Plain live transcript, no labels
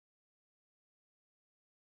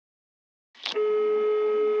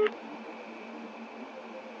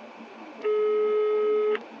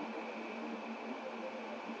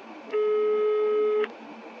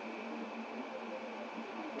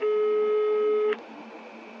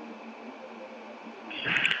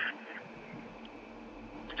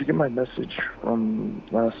you get my message from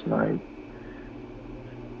last night?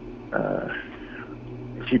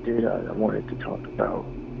 If you did, I wanted to talk about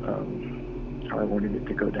how I wanted it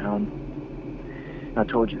to go down. I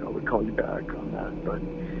told you I would call you back on that, but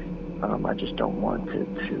I just don't want it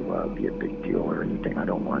to be a big deal or anything. I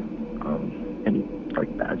don't want any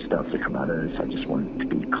like bad stuff to come out of this. I just want it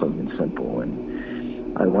to be clean and simple,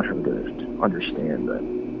 and I want her to understand that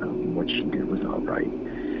what she did was not right,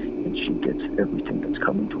 and she gets everything that's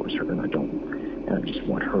coming towards her, and I just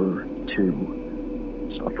want her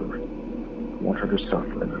to suffer. I want her to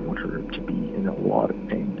suffer, and I want her to be in a lot of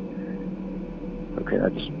pain. Okay, I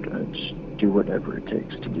just do whatever it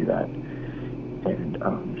takes to do that, and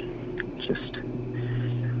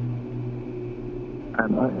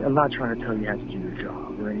I'm not trying to tell you how to do your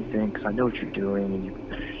job or anything, because I know what you're doing, and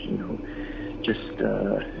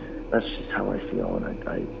that's just how I feel, and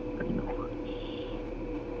I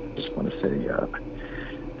just want to say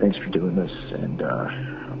thanks for doing this, and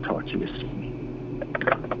I'll talk to you soon.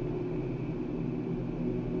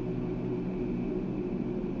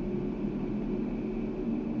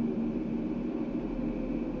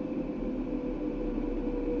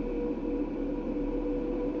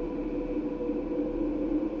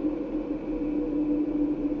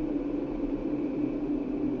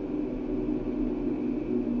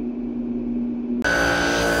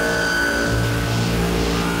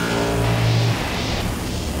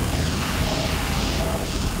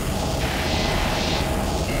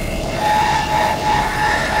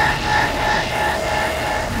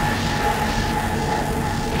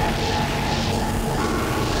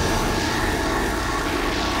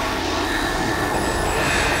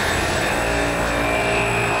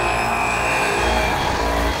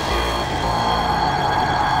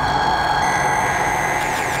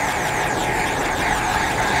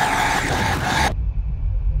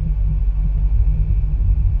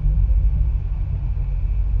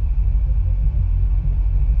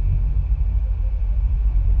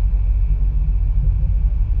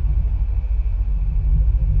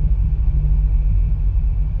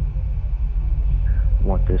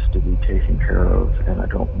 Want this to be taken care of, and I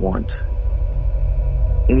don't want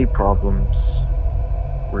any problems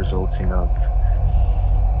resulting of,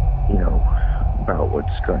 about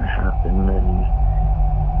what's going to happen and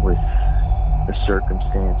with the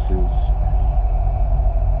circumstances.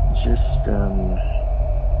 Just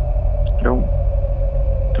don't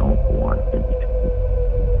want anything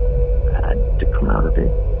bad to come out of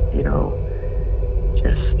it.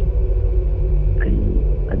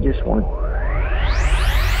 I just want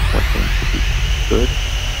things to be good.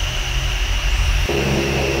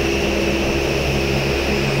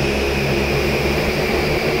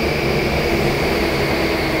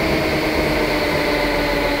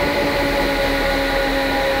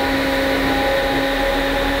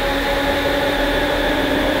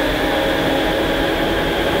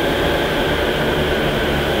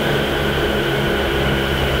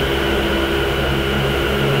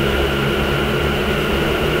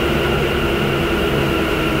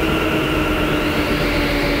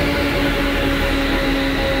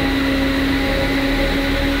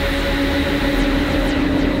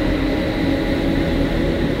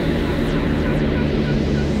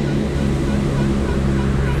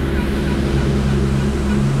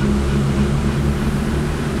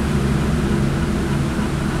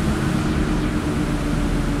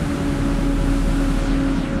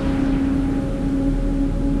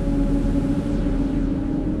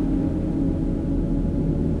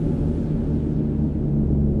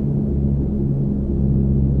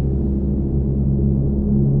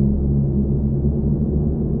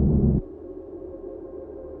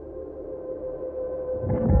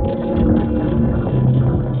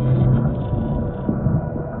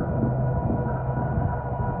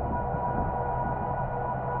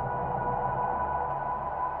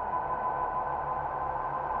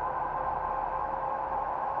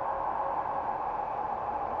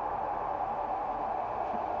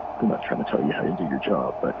 I'm not trying to tell you how to do your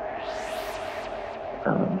job, but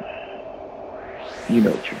you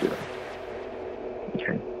know what you're doing.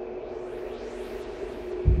 Okay?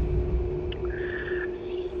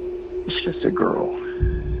 It's just a girl.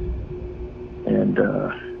 And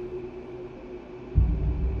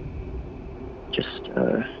just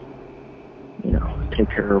take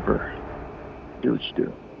care of her. Do what you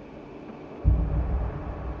do.